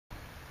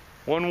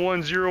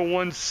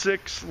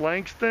11016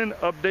 Langston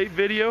update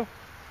video.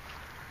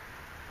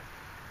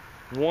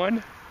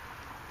 1.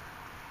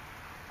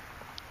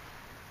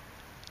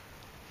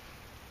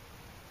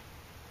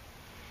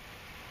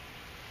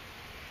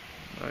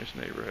 Nice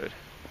neighborhood.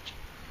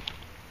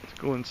 Let's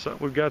go inside.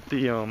 We've got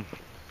the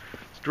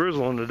it's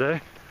drizzling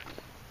today.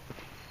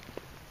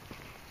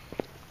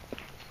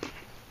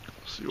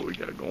 Let's see what we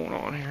got going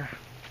on here.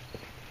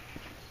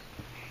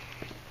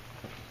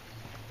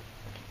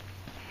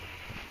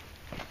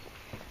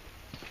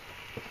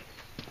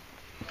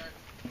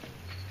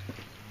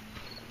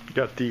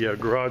 Got the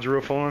garage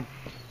roof on.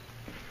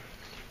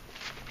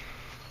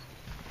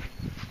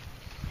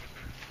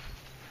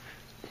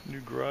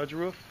 New garage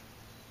roof.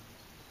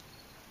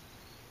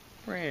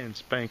 Brand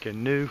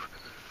spanking new.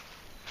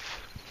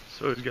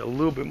 So it's got a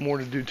little bit more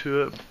to do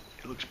to it.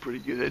 It looks pretty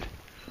good.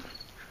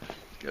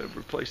 Got to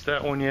replace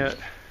that one yet.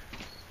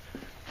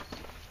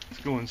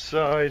 Let's go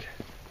inside.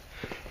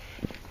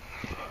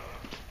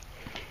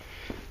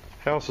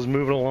 House is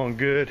moving along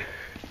good.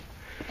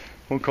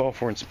 We'll call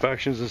for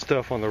inspections and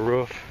stuff on the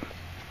roof.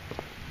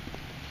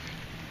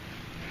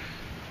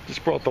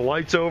 Just brought the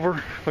lights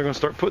over. They're gonna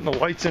start putting the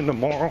lights in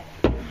tomorrow.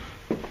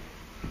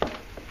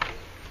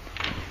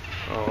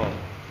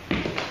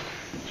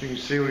 As you can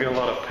see, we got a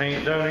lot of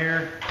paint down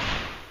here,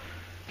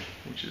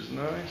 which is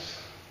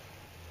nice.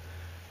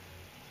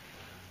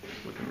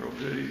 It's looking real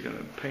good. He's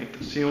gonna paint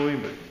the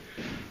ceiling, but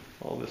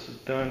all this is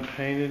done,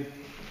 painted.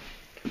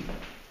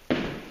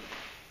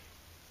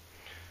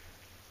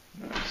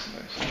 Nice.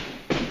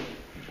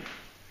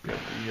 Got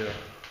the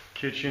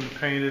kitchen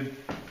painted.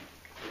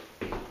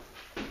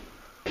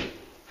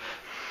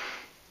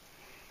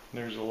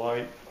 There's a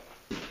light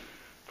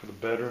for the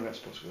bedroom. That's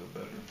supposed to go to the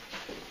bedroom.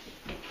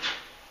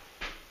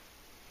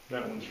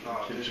 That one's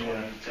for the kitchen.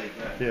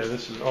 Yeah,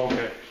 this is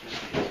okay.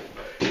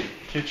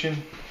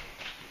 Kitchen.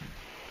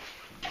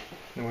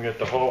 Then we got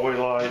the hallway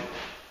light.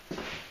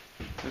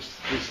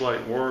 This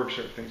light works.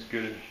 Everything's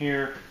good in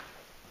here.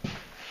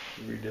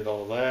 We did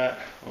all that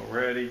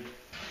already.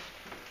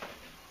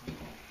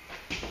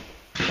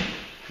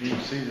 You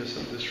can see this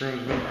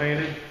room's been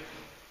painted.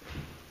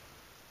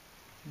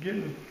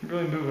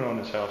 Really moving on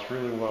this house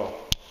really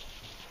well.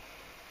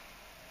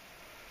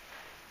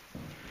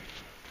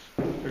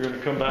 They're going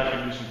to come back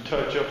and do some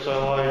touch-ups I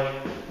like.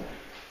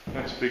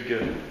 Nice big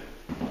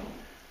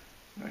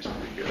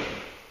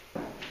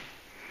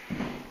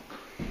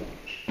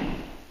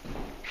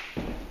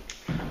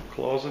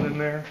closet in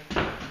there.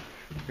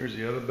 Here's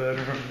the other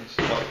bedroom. That's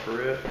the light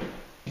for it.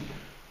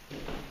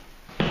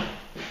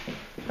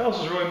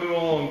 House is really moving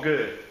along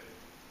good.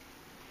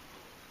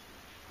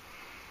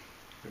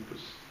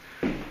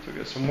 Still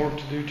got some work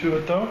to do to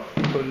it though,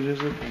 but it is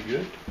looking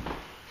good.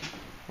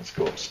 Let's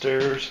go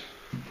upstairs.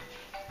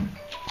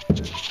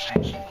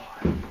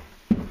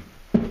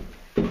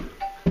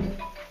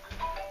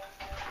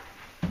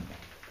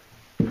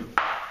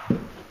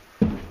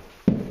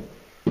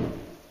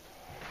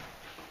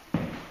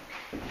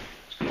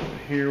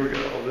 Here we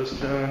got all this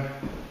done.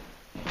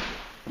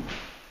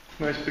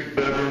 Nice big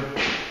bedroom.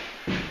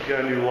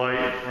 Got a new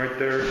light right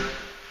there.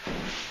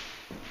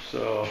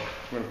 So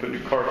we're gonna put new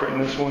carpet in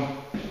this one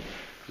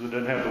because it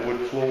doesn't have the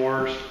wood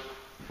floors.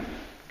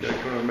 Got to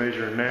come and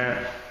measure in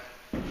that.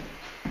 We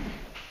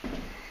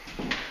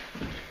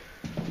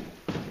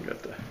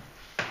got the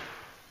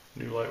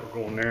new light we're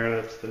going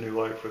there. That's the new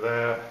light for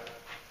that.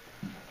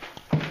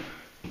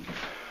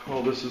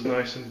 All this is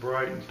nice and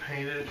bright and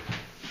painted.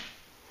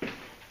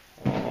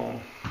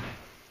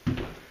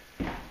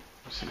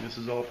 See, this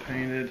is all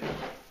painted.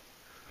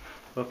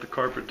 Left the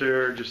carpet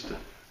there just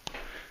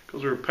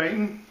because we were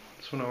painting.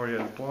 This one already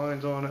had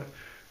blinds on it.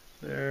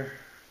 There,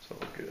 it's all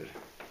good.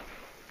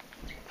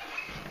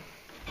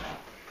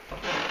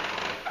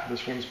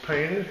 This one's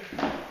painted.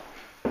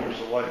 There's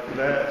a light for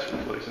that. It's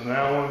replacing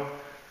that one.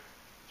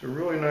 It's a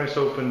really nice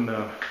open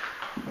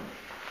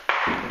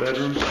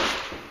bedroom.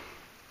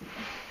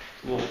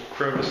 A little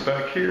crevice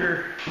back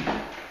here.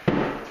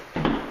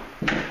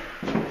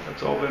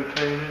 That's all been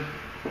painted.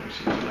 You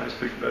see, it's a nice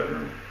big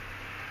bedroom.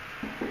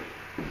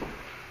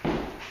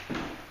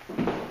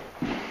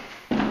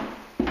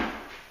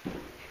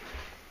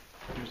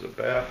 Here's the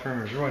bathroom.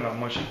 There's really not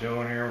much to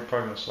do in here. We're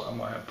probably I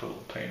might have to put a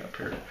little paint up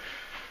here.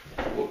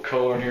 A little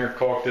color in here,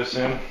 caulk this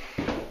in.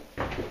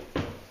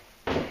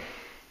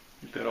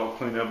 Get that all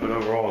cleaned up, but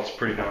overall it's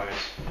pretty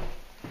nice.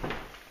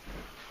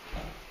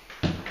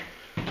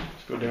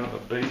 Let's go down to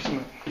the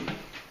basement.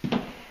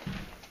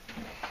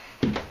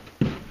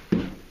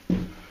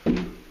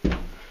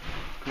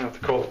 I have to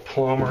call a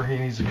plumber. He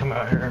needs to come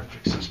out here and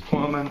fix this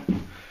plumbing.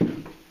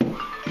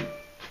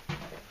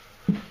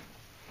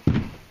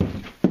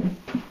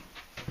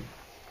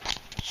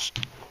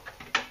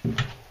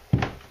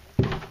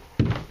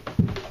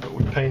 But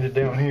we painted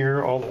down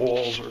here. All the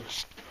walls are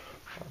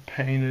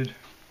painted.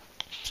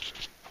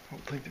 I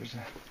don't think there's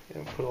I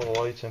haven't put all the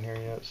lights in here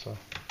yet, so.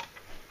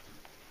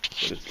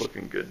 But it's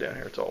looking good down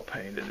here. It's all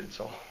painted. It's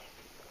all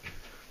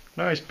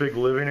nice big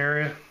living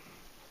area.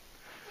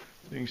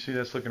 You can see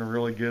that's looking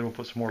really good. We'll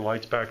put some more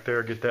lights back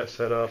there, get that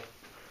set up.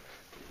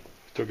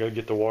 Still got to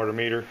get the water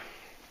meter,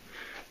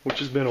 which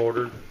has been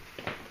ordered.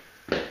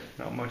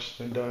 Not much has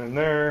been done in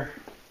there.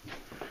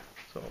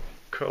 So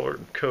colored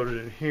and coated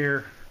in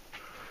here.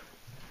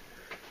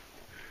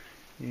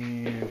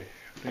 And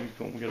I think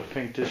we're going to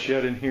paint this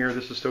yet in here.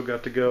 This has still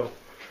got to go.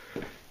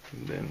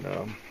 And then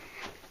I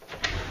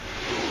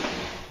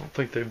don't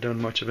think they've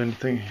done much of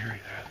anything here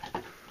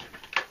yet.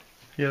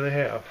 Yeah, they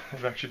have.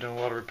 They've actually done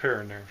a lot of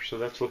repair in there. So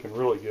that's looking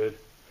really good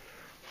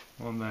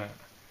on that.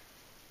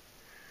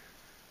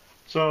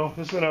 So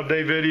this is an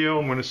update video.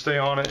 I'm going to stay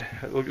on it.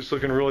 It's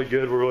looking really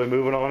good. We're really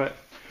moving on it.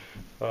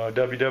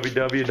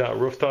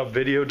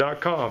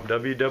 www.rooftopvideo.com.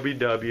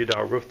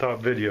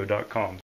 www.rooftopvideo.com.